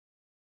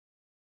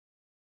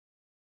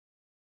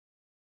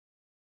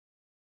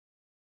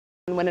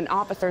When an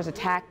officer is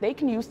attacked, they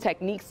can use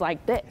techniques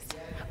like this.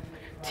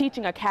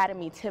 Teaching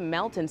Academy Tim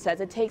Melton says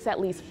it takes at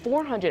least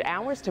 400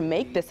 hours to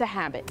make this a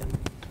habit.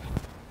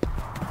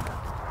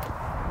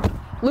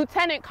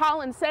 Lieutenant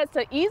Collins says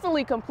to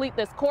easily complete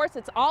this course,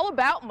 it's all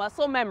about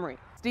muscle memory.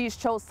 Steves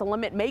chose to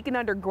limit Macon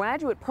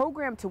undergraduate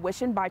program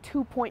tuition by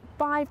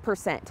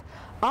 2.5%,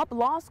 up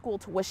law school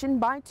tuition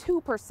by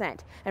 2%,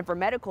 and for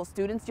medical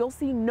students, you'll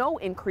see no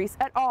increase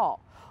at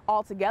all.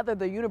 Altogether,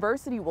 the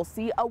university will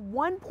see a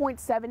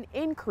 1.7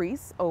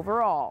 increase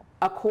overall.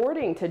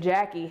 According to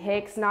Jackie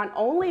Hicks, not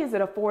only is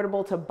it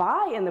affordable to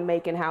buy in the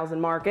Macon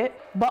housing market,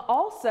 but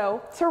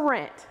also to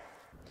rent.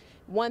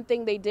 One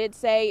thing they did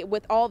say,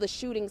 with all the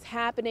shootings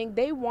happening,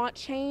 they want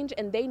change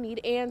and they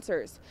need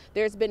answers.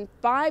 There's been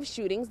 5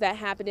 shootings that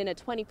happened in a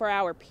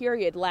 24-hour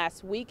period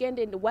last weekend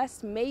in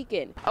West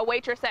Macon. A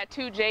waitress at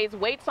 2J's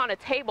waits on a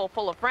table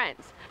full of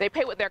friends. They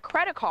pay with their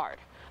credit card.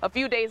 A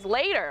few days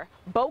later,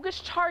 bogus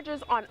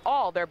charges on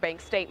all their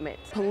bank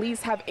statements.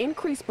 Police have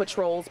increased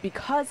patrols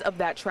because of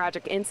that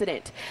tragic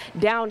incident.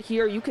 Down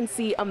here, you can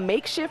see a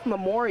makeshift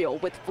memorial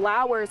with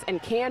flowers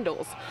and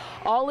candles,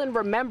 all in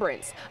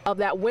remembrance of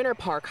that Winter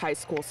Park High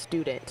School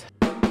student.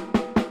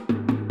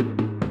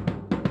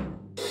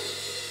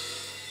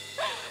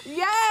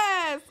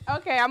 Yes!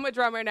 Okay, I'm a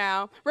drummer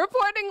now.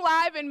 Reporting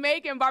live in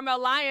Macon, Barmel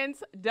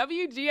Lyons,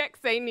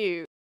 WGXA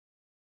News.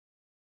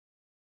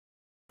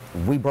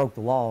 We broke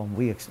the law and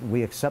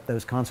we accept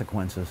those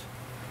consequences.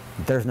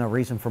 There's no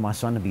reason for my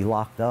son to be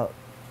locked up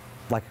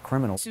like a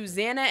criminal.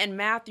 Susanna and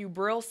Matthew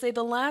Brill say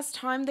the last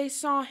time they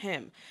saw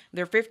him,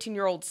 their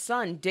 15-year-old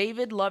son,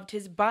 David, loved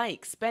his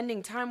bike,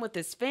 spending time with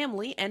his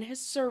family and his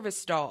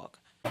service dog.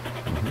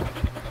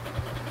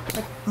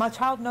 My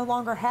child no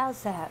longer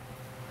has that.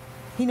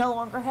 He no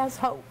longer has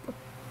hope.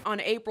 On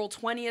April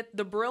 20th,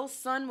 the Brill's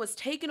son was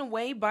taken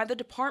away by the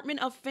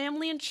Department of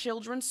Family and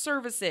Children's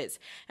Services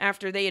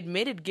after they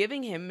admitted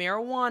giving him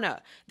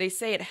marijuana. They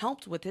say it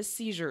helped with his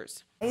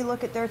seizures. They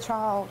look at their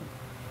child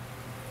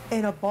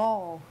in a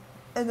ball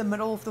in the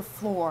middle of the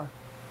floor,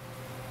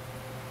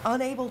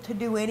 unable to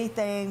do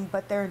anything,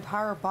 but their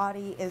entire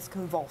body is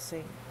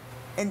convulsing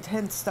and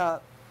tensed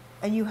up,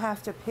 and you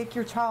have to pick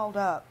your child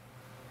up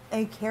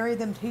and carry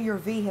them to your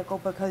vehicle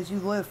because you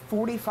live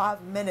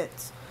 45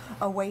 minutes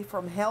away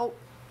from help.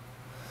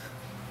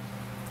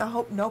 I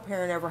hope no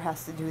parent ever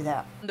has to do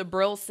that. The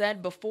Brill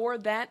said before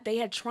that they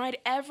had tried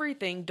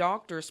everything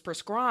doctors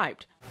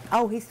prescribed.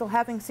 Oh, he's still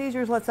having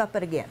seizures, let's up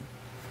it again.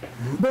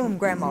 Boom,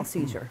 grandma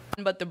seizure.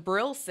 But the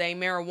Brills say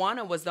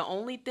marijuana was the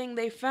only thing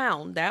they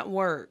found that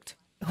worked.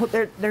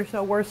 There's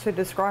no words to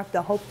describe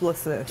the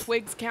hopelessness.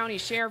 Twiggs County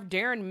Sheriff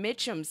Darren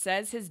Mitchum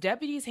says his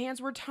deputies'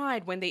 hands were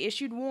tied when they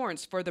issued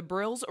warrants for the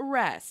Brills'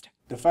 arrest.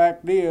 The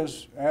fact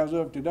is, as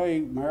of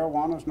today,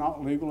 marijuana is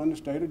not legal in the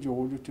state of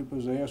Georgia to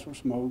possess or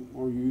smoke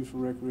or use for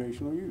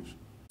recreational use.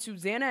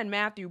 Susanna and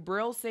Matthew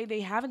Brill say they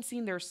haven't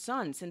seen their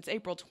son since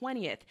April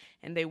 20th,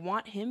 and they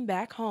want him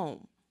back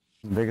home.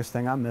 The biggest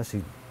thing I'm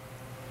missing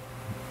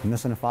a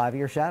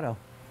 5-year shadow.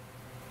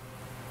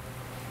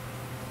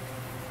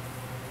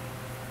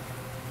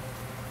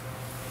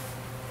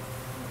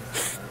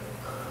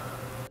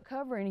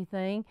 Cover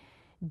anything,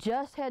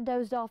 just had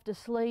dozed off to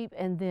sleep,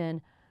 and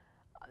then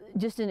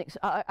just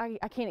I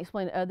can't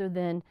explain it other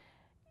than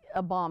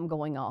a bomb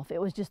going off. It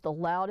was just the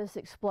loudest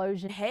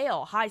explosion.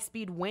 Hail,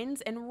 high-speed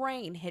winds, and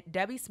rain hit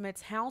Debbie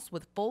Smith's house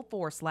with full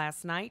force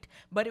last night,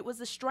 but it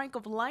was a strike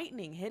of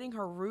lightning hitting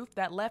her roof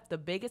that left the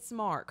biggest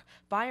mark.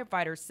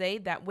 Firefighters say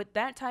that with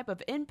that type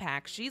of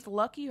impact, she's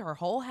lucky her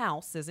whole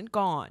house isn't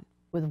gone.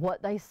 With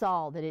what they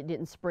saw, that it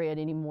didn't spread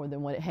any more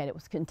than what it had. It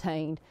was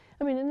contained.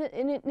 I mean,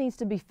 and it needs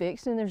to be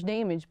fixed, and there's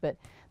damage, but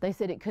they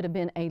said it could have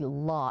been a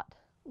lot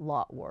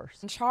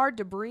worse. Charred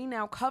debris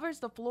now covers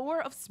the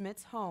floor of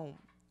Smith's home.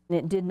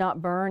 It did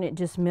not burn, it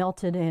just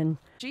melted. And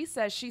she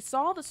says she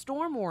saw the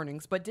storm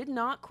warnings but did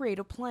not create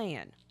a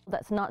plan.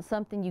 That's not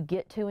something you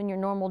get to in your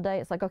normal day.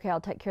 It's like, okay, I'll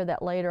take care of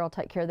that later, I'll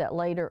take care of that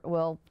later.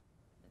 Well,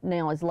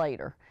 now is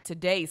later.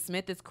 Today,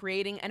 Smith is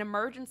creating an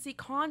emergency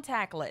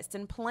contact list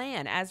and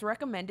plan as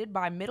recommended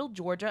by Middle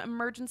Georgia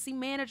Emergency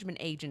Management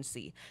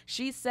Agency.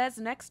 She says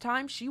next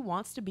time she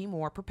wants to be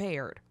more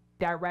prepared.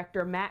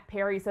 Director Matt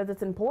Perry says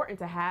it's important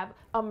to have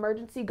an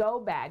emergency go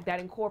bag that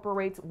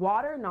incorporates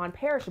water,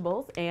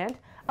 non-perishables, and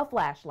a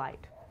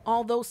flashlight.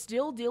 Although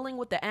still dealing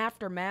with the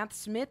aftermath,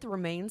 Smith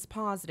remains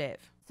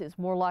positive. It's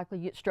more likely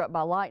to get struck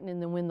by lightning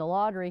than win the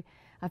lottery.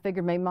 I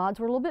figured maybe odds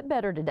were a little bit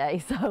better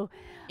today. So,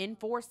 in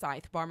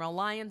Forsyth, Barmel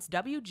Lyons,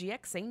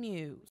 WGXA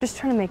News. Just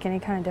trying to make any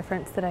kind of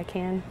difference that I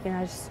can. You know,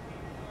 I just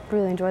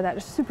really enjoy that.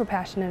 Just super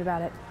passionate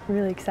about it.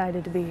 Really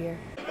excited to be here.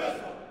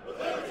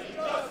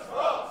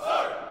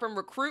 From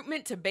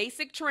recruitment to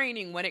basic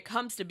training, when it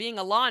comes to being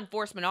a law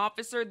enforcement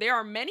officer, there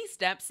are many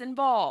steps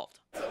involved.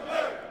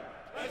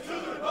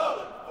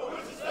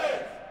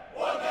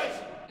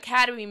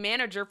 Academy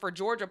Manager for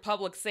Georgia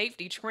Public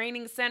Safety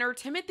Training Center,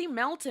 Timothy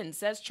Melton,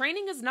 says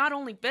training is not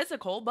only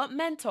physical but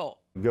mental.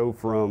 Go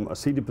from a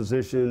seated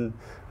position,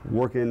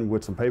 working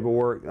with some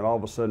paperwork, and all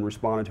of a sudden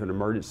responding to an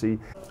emergency.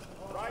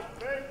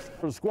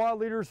 For the squad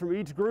leaders from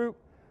each group,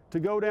 to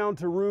go down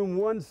to room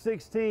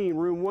 116,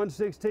 room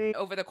 116.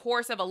 Over the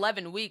course of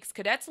 11 weeks,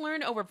 cadets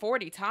learn over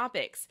 40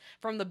 topics,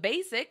 from the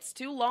basics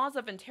to laws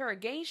of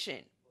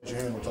interrogation. Put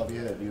your hand on top of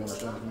your head. Do you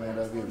understand the command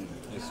I've given you?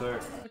 Yes, sir.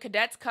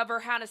 Cadets cover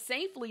how to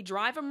safely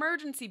drive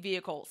emergency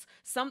vehicles,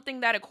 something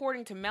that,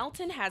 according to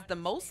Melton, has the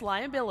most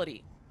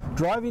liability.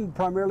 Driving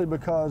primarily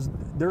because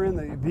they're in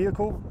the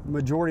vehicle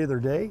majority of their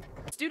day.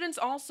 Students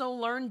also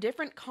learn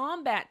different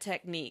combat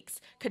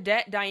techniques.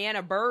 Cadet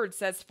Diana Bird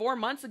says 4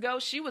 months ago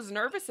she was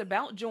nervous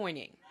about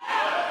joining.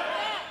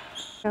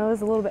 I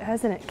was a little bit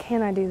hesitant.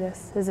 Can I do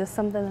this? Is this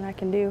something that I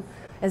can do?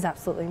 It's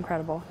absolutely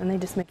incredible, and they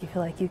just make you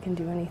feel like you can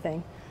do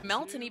anything.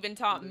 Melton even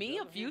taught me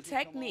a few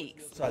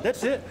techniques.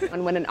 That's it.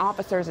 And when an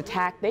officer is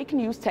attacked, they can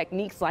use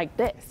techniques like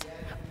this.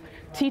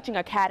 Teaching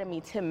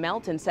Academy Tim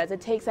Melton says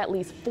it takes at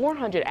least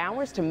 400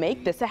 hours to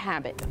make this a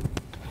habit.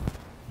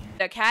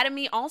 The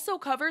Academy also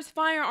covers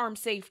firearm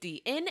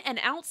safety in and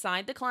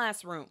outside the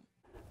classroom.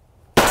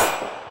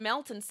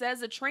 Melton says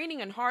the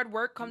training and hard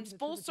work comes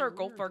full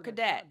circle for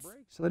cadets.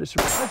 So that it's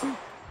surprising.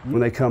 When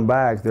they come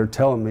back, they're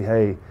telling me,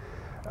 hey,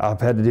 I've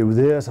had to deal with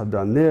this, I've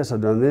done this,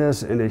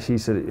 and she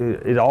said,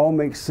 it all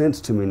makes sense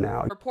to me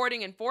now.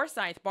 Reporting in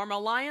Forsyth,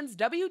 Barmel Lyons,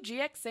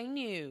 WGXA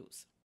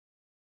News.